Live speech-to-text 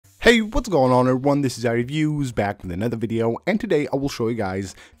Hey, what's going on everyone, this is iReviews back with another video, and today I will show you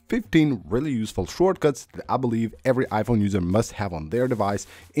guys 15 really useful shortcuts that I believe every iPhone user must have on their device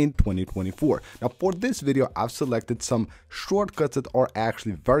in 2024. Now for this video, I've selected some shortcuts that are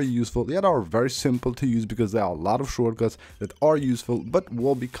actually very useful, yet are very simple to use because there are a lot of shortcuts that are useful but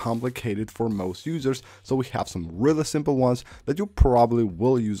will be complicated for most users. So we have some really simple ones that you probably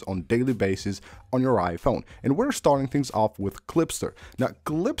will use on a daily basis on your iPhone. And we're starting things off with Clipster. Now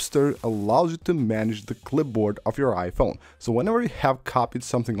Clipster allows you to manage the clipboard of your iPhone. So whenever you have copied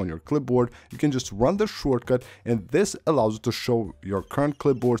something on your clipboard, you can just run the shortcut, and this allows you to show your current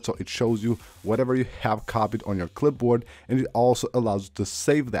clipboard, so it shows you whatever you have copied on your clipboard, and it also allows you to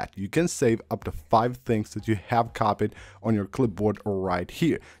save that. You can save up to 5 things that you have copied on your clipboard right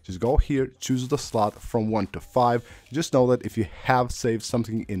here. Just go here, choose the slot from 1 to 5. Just know that if you have saved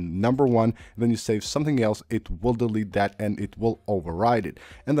something in number 1, then you save something else, it will delete that and it will override it.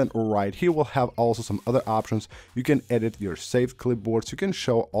 And then right here we'll have also some other options. You can edit your saved clipboards, you can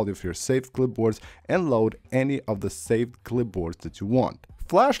show all of your saved clipboards and load any of the saved clipboards that you want.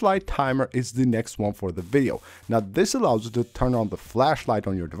 Flashlight timer is the next one for the video. Now this allows you to turn on the flashlight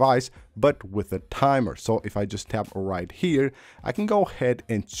on your device but with a timer. So if I just tap right here, I can go ahead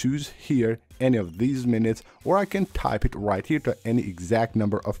and choose here any of these minutes, or I can type it right here to any exact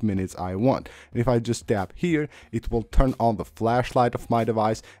number of minutes I want. And if I just tap here, it will turn on the flashlight of my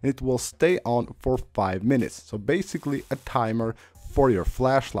device and it will stay on for 5 minutes. So basically a timer for your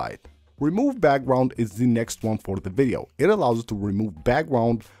flashlight. Remove background is the next one for the video. It allows you to remove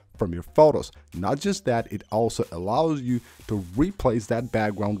background from your photos. Not just that, it also allows you to replace that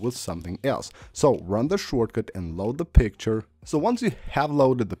background with something else. So run the shortcut and load the picture. So once you have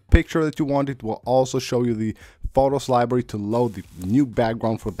loaded the picture that you want, it will also show you the photos library to load the new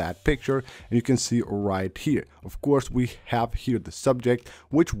background for that picture, and you can see right here. Of course, we have here the subject,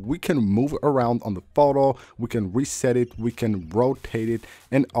 which we can move around on the photo, we can reset it, we can rotate it,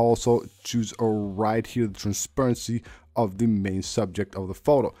 and also choose right here the transparency of the main subject of the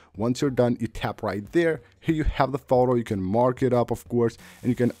photo. Once you're done, you tap right there. Here you have the photo. You can mark it up, of course, and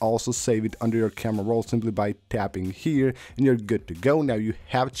you can also save it under your camera roll simply by tapping here, and you're good to go. Now you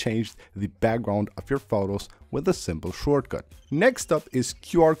have changed the background of your photos with a simple shortcut. Next up is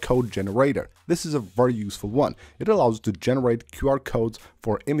QR code generator. This is a very useful one. It allows you to generate QR codes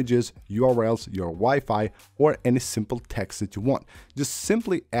for images, URLs, your Wi-Fi, or any simple text that you want. Just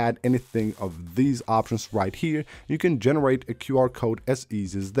simply add anything of these options right here. You can generate a QR code as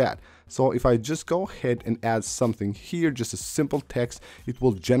easy as that. So if I just go ahead and add something here, just a simple text, it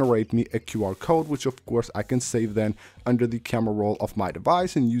will generate me a QR code, which of course I can save then under the camera roll of my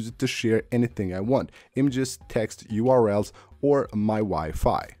device and use it to share anything I want. Images, text, URLs, or my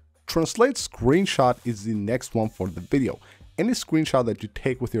Wi-Fi. Translate screenshot is the next one for the video. Any screenshot that you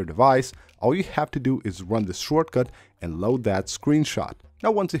take with your device, all you have to do is run the shortcut and load that screenshot. Now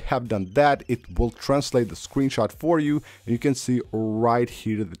once you have done that, it will translate the screenshot for you, and you can see right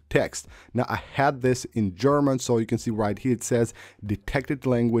here the text. Now I had this in German, so you can see right here it says detected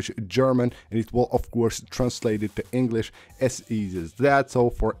language German, and it will of course translate it to English as easy as that.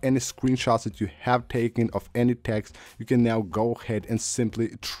 So for any screenshots that you have taken of any text, you can now go ahead and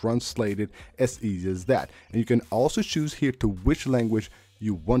simply translate it as easy as that. And you can also choose here to which language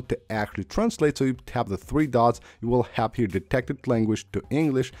you want to actually translate. So you tap the 3 dots, you will have here detected language to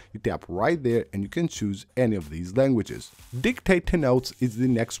English. You tap right there and you can choose any of these languages. Dictate to notes is the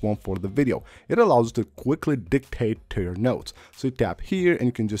next one for the video. It allows you to quickly dictate to your notes. So you tap here and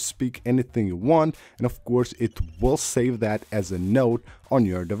you can just speak anything you want, and of course it will save that as a note on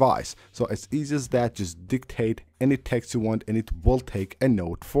your device. So as easy as that, just dictate any text you want and it will take a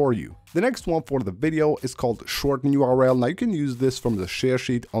note for you. The next one for the video is called Shorten URL. Now you can use this from the share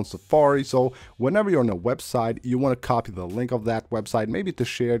sheet on Safari. So whenever you're on a website, you want to copy the link of that website, maybe to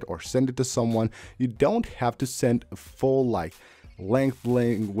share it or send it to someone. You don't have to send a full length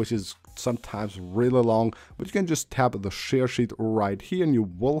link, which is sometimes really long, but you can just tap the share sheet right here and you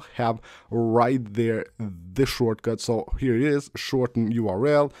will have right there the shortcut. So here it is, shorten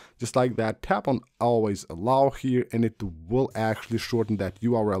URL, just like that. Tap on always allow here and it will actually shorten that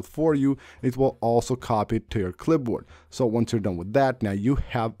URL for you. It will also copy it to your clipboard. So once you're done with that, now you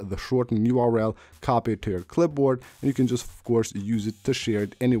have the shortened URL copied to your clipboard, and you can just of course use it to share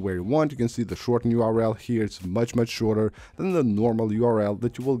it anywhere you want. You can see the shortened URL here. It's much shorter than the normal URL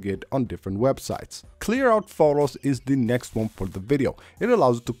that you will get on different websites. Clear out photos is the next one for the video. It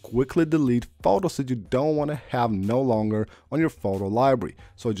allows you to quickly delete photos that you don't want to have no longer on your photo library.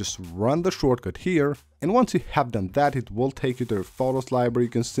 So just run the shortcut here, and once you have done that, it will take you to your photos library.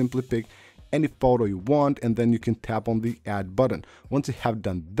 You can simply pick any photo you want, and then you can tap on the add button. Once you have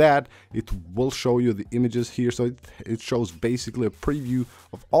done that, it will show you the images here. So it shows basically a preview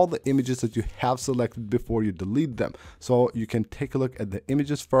of all the images that you have selected before you delete them. So you can take a look at the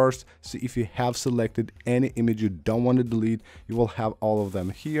images first, see if you have selected any image you don't want to delete. You will have all of them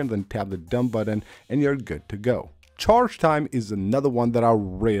here, and then tap the done button and you're good to go. Charge time is another one that I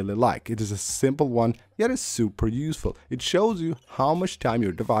really like. It is a simple one, yet it's super useful. It shows you how much time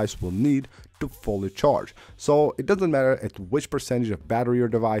your device will need to fully charge. So it doesn't matter at which percentage of battery your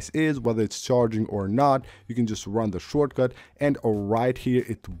device is, whether it's charging or not, you can just run the shortcut, and right here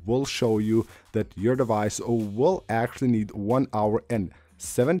it will show you that your device will actually need 1 hour and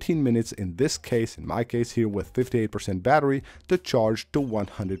 17 minutes in this case, in my case here with 58% battery, to charge to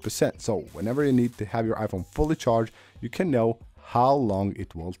 100%. So whenever you need to have your iPhone fully charged, you can know how long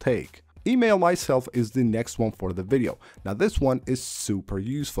it will take. Email myself is the next one for the video. Now this one is super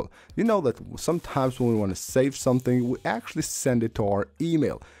useful. You know that sometimes when we want to save something, we actually send it to our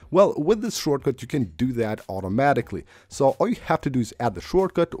email. Well, with this shortcut, you can do that automatically. So all you have to do is add the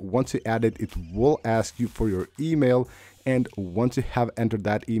shortcut. Once you add it, it will ask you for your email. And once you have entered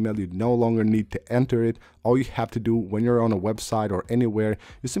that email, you no longer need to enter it. All you have to do when you're on a website or anywhere,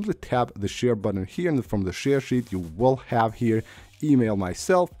 you simply tap the share button here, and from the share sheet, you will have here email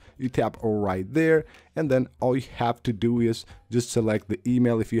myself. You tap right there, and then all you have to do is just select the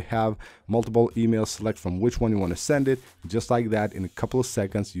email. If you have multiple emails, select from which one you want to send it. Just like that, in a couple of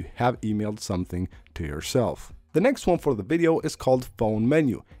seconds, you have emailed something to yourself. The next one for the video is called phone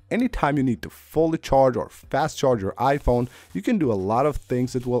menu. Anytime you need to fully charge or fast charge your iPhone, you can do a lot of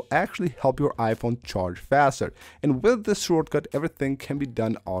things that will actually help your iPhone charge faster. And with this shortcut, everything can be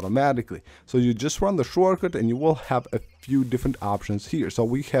done automatically. So you just run the shortcut and you will have a few different options here. So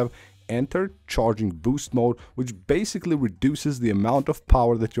we have enter charging boost mode, which basically reduces the amount of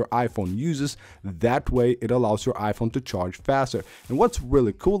power that your iPhone uses. That way it allows your iPhone to charge faster. And what's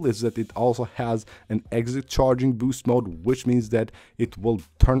really cool is that it also has an exit charging boost mode, which means that it will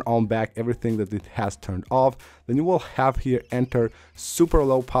turn on back everything that it has turned off. Then you will have here enter super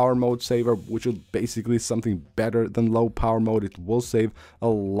low power mode saver, which is basically something better than low power mode. It will save a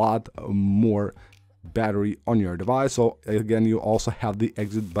lot more battery on your device. So again, you also have the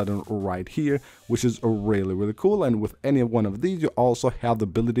exit button right here, which is really cool. And with any one of these, you also have the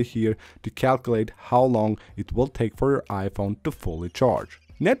ability here to calculate how long it will take for your iPhone to fully charge.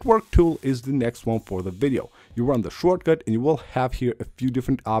 Network tool is the next one for the video. You run the shortcut and you will have here a few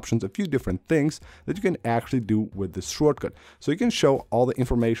different options, a few different things that you can actually do with this shortcut. So you can show all the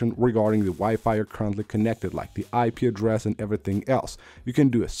information regarding the Wi-Fi you're currently connected, like the IP address and everything else. You can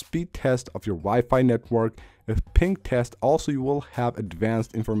do a speed test of your Wi-Fi network, a ping test. Also, you will have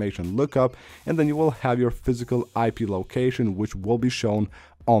advanced information lookup, and then you will have your physical IP location, which will be shown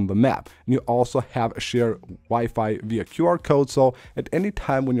on the map. And you also have a share Wi-Fi via QR code. So at any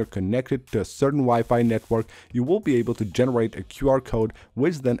time when you're connected to a certain Wi-Fi network, you will be able to generate a QR code,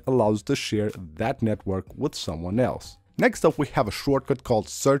 which then allows to share that network with someone else. Next up, we have a shortcut called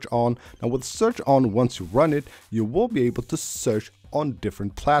Search On. Now with Search On, once you run it, you will be able to search on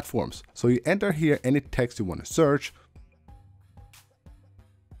different platforms. So you enter here any text you want to search.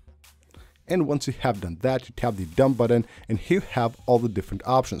 And once you have done that, you tap the done button, and here you have all the different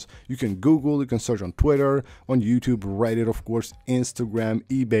options. You can Google, you can search on Twitter, on YouTube, Reddit, of course, Instagram,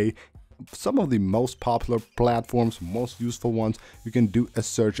 eBay. Some of the most popular platforms, most useful ones, you can do a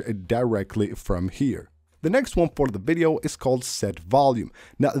search directly from here. The next one for the video is called Set Volume.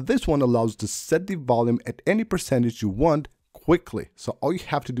 Now this one allows to set the volume at any percentage you want quickly. So all you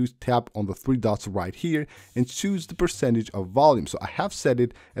have to do is tap on the three dots right here and choose the percentage of volume. So I have set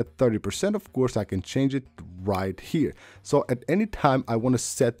it at 30%. Of course, I can change it right here. So at any time I want to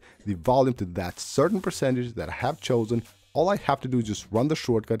set the volume to that certain percentage that I have chosen, all I have to do is just run the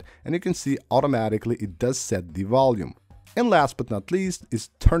shortcut, and you can see automatically it does set the volume. And last but not least is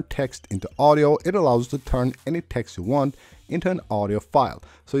turn text into audio. It allows you to turn any text you want into an audio file.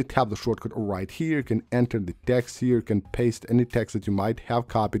 So you tap the shortcut right here, you can enter the text here, you can paste any text that you might have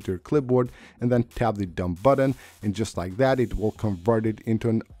copied to your clipboard, and then tap the done button, and just like that, it will convert it into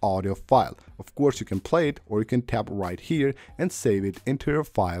an audio file. Of course, you can play it, or you can tap right here and save it into your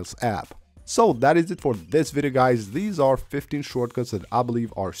Files app. So that is it for this video, guys. These are 15 shortcuts that I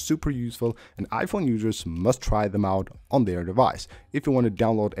believe are super useful, and iPhone users must try them out on their device. If you want to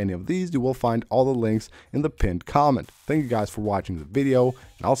download any of these, you will find all the links in the pinned comment. Thank you guys for watching the video,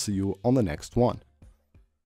 and I'll see you on the next one.